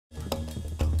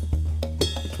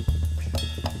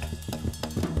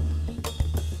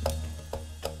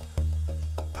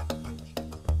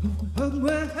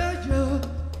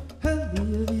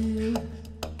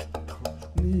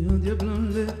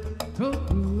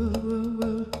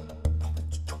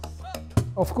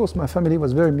Of course, my family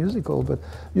was very musical, but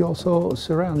you also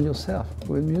surround yourself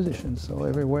with musicians. So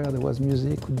everywhere there was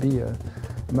music, could be a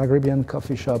Maghrebian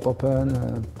coffee shop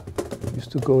open.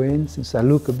 Used to go in, since I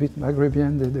look a bit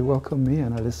Maghrebian, they welcome me,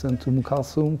 and I listen to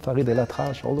Kalsoum, Farid El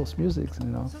Atrash, all those musics, you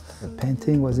know. The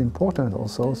painting was important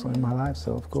also so in my life,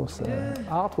 so of course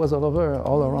art was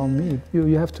all around me.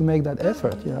 You have to make that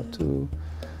effort. You have to.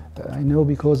 I know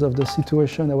because of the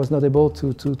situation I was not able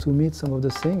to meet some of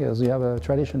the singers. We have a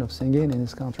tradition of singing in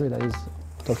this country that is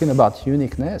talking about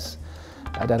uniqueness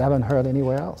that I haven't heard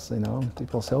anywhere else. You know,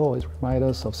 people say, "Oh, it reminds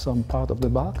us of some part of the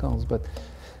Balkans," but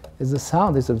it's the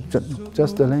sound, it's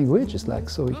just the language is like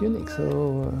so unique.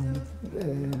 So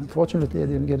unfortunately I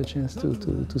didn't get a chance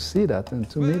to see that and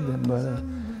to meet them, but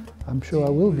I'm sure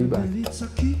I will be back.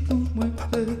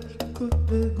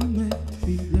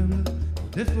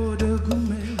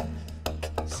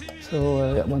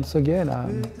 So once again,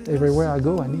 everywhere I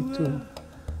go I need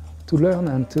to learn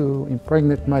and to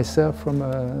impregnate myself from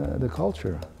the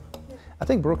culture. I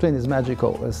think Brooklyn is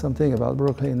magical. There's something about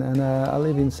Brooklyn, and I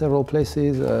live in several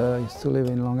places. I used to live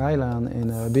in Long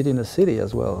Island, a bit in the city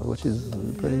as well, which is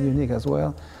pretty unique as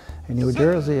well, in New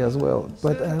Jersey as well.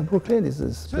 But Brooklyn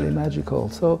is pretty magical.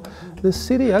 So the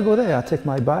city, I go there, I take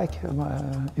my bike,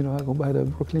 you know, I go by the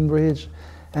Brooklyn Bridge,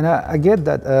 and I get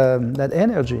that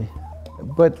energy.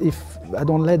 But if I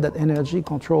don't let that energy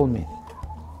control me.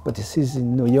 But this is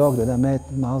in New York that I met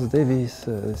Miles Davis.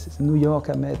 This is in New York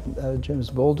I met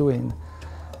James Baldwin.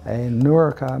 In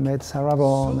Newark I met Sarah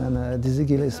Vaughan and Dizzy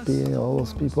Gillespie, all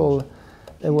those people.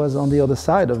 It was on the other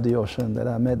side of the ocean that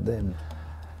I met them.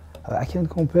 I can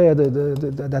compare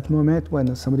that moment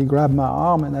when somebody grabbed my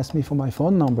arm and asked me for my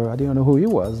phone number. I didn't know who he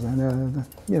was, and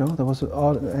you know,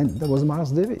 there was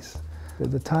Miles Davis.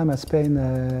 The time I spent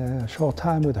a short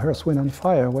time with Earth, Wind and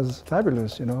Fire was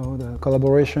fabulous. You know, the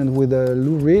collaboration with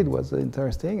Lou Reed was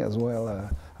interesting as well.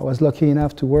 I was lucky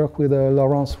enough to work with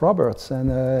Lawrence Roberts,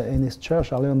 and in his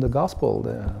church I learned the gospel,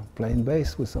 playing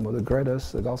bass with some of the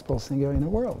greatest gospel singers in the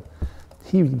world.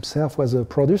 He himself was a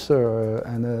producer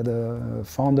and the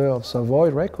founder of Savoy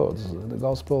Records, the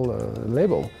gospel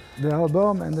label. The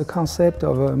album and the concept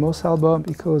of most albums,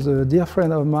 because a dear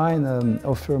friend of mine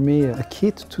offered me a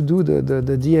kit to do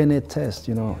the DNA test.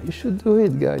 You know, you should do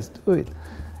it, guys, do it.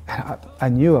 I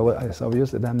knew it's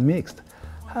obvious that I'm mixed.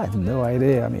 I had no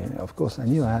idea. I mean, of course, I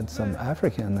knew I had some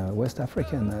African, West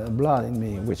African blood in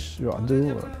me, which I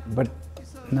do, but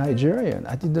Nigerian,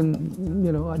 I didn't,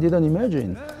 you know, I didn't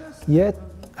imagine. Yet,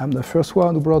 I'm the first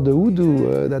one who brought the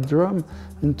voodoo, that drum,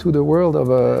 into the world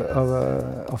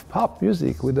of pop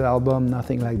music with the album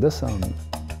Nothing Like the Sun.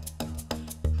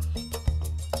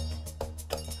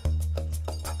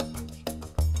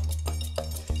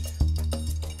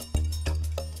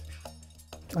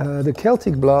 The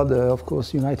Celtic blood, of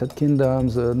course, United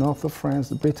Kingdoms, north of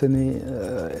France, Brittany,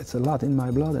 it's a lot in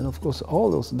my blood, and of course all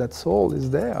that soul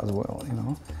is there as well, you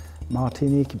know.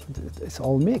 Martinique, it's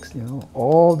all mixed, you know.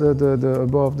 All the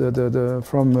above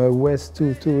from west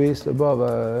to east, above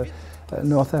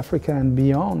North Africa and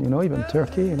beyond, you know, even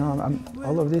Turkey, you know.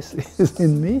 All of this is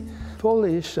in me.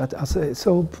 Polish,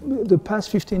 so the past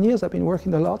 15 years I've been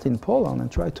working a lot in Poland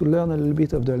and try to learn a little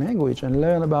bit of the language and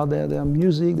learn about their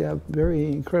music. They have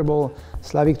very incredible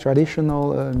Slavic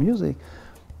traditional music,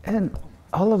 and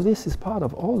all of this is part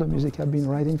of all the music I've been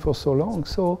writing for so long.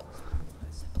 So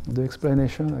the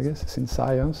explanation, I guess, is in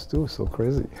science too, so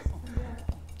crazy.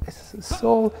 It's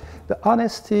soul, the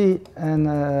honesty and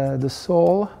the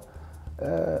soul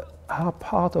are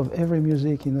part of every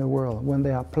music in the world when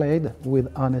they are played with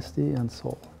honesty and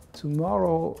soul.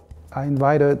 Tomorrow I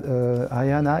invited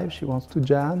Ayana if she wants to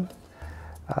jam.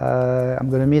 I'm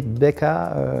going to meet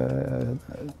Becca,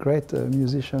 great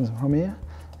musicians from here.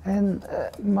 And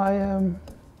my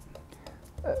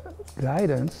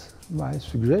guidance, my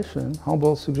suggestion,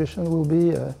 humble suggestion will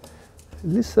be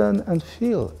listen and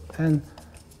feel and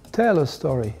tell a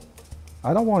story.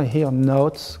 I don't want to hear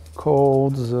notes,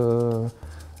 chords,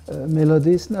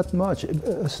 melodies, not much,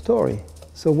 a story.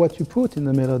 So what you put in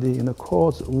the melody, in the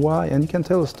chords, why, and you can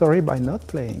tell a story by not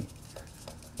playing.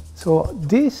 So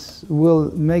this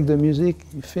will make the music,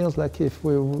 it feels like if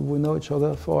we know each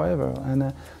other forever.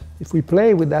 And if we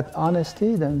play with that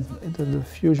honesty, then the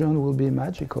fusion will be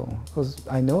magical. Because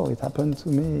I know it happened to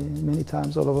me many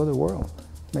times all over the world.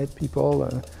 Made people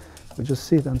who just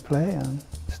sit and play. And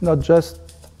it's not just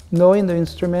knowing the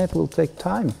instrument will take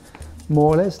time,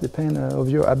 more or less, depend of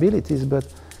your abilities, but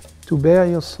to bare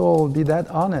your soul, be that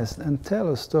honest and tell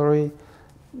a story,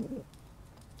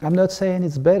 I'm not saying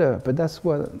it's better, but that's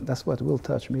what will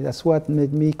touch me. That's what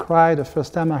made me cry the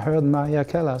first time I heard Maria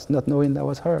Callas, not knowing that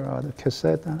was her, or the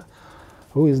cassette.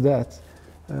 Who is that?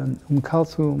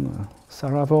 Kulthum,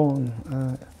 Sarah Vaughan,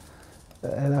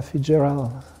 Ella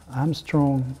Fitzgerald,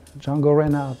 Armstrong, Django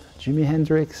Reinhardt, Jimi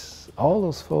Hendrix, all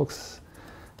those folks,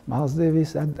 Miles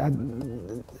Davis.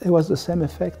 It was the same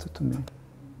effect to me.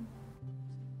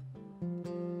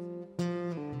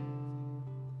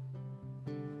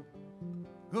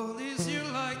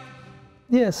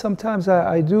 Yeah, sometimes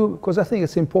I do, because I think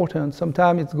it's important.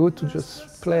 Sometimes it's good to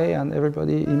just play and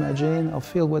everybody imagine or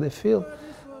feel what they feel.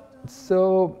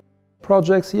 So,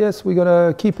 projects, yes, we're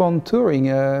gonna keep on touring.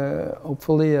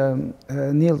 Hopefully,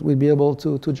 Neil will be able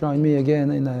to join me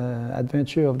again in an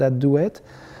adventure of that duet.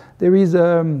 There is,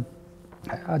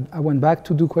 I went back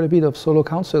to do quite a bit of solo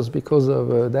concerts because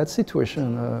of that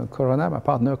situation. Corona, my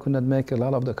partner, could not make a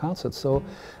lot of the concerts, so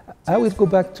I will go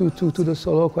back to the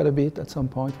solo quite a bit at some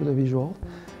point with a visual.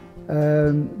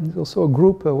 There's also a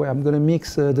group where I'm going to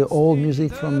mix the old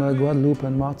music from Guadeloupe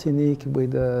and Martinique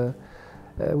with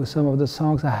some of the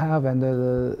songs I have, and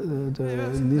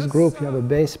in this group you have a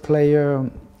bass player,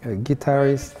 a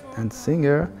guitarist and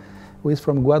singer who is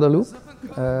from Guadeloupe.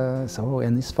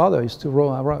 And his father used to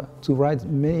write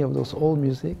many of those old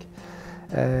music.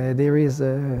 There is,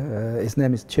 his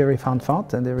name is Thierry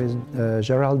Fanfant, and there is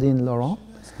Géraldine Laurent,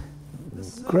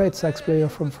 great sax player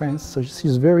from France. So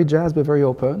she's very jazz but very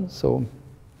open, so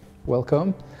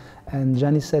welcome. And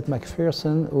Janisette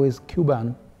McPherson, who is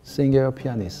Cuban, singer,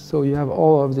 pianist. So you have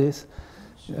all of this.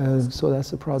 So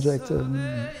that's a project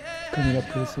coming up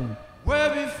pretty soon. Where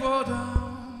before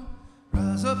dawn,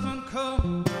 rise up and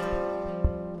come.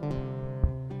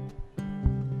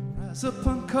 Rise up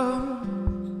and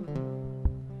come,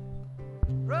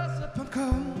 rise up and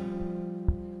come,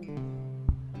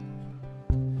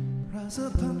 rise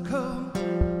up and come.